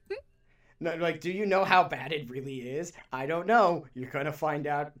 No, like, do you know how bad it really is? I don't know. You're gonna find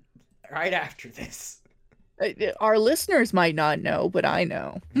out right after this. Our listeners might not know, but I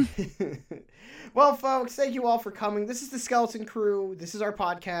know. Well, folks, thank you all for coming. This is the Skeleton Crew. This is our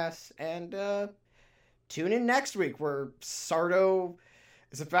podcast. And tune in next week where Sardo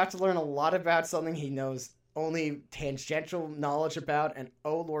is about to learn a lot about something he knows only tangential knowledge about. And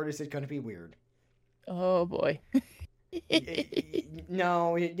oh, Lord, is it going to be weird. Oh, boy.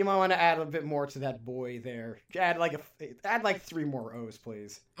 No, you might want to add a bit more to that boy there. Add like 3 more O's,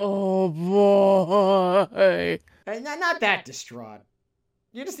 please. Oh, boy. Not that distraught.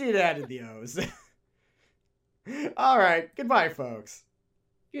 You just need to add in the O's. All right. Goodbye, folks.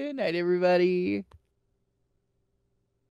 Good night, everybody.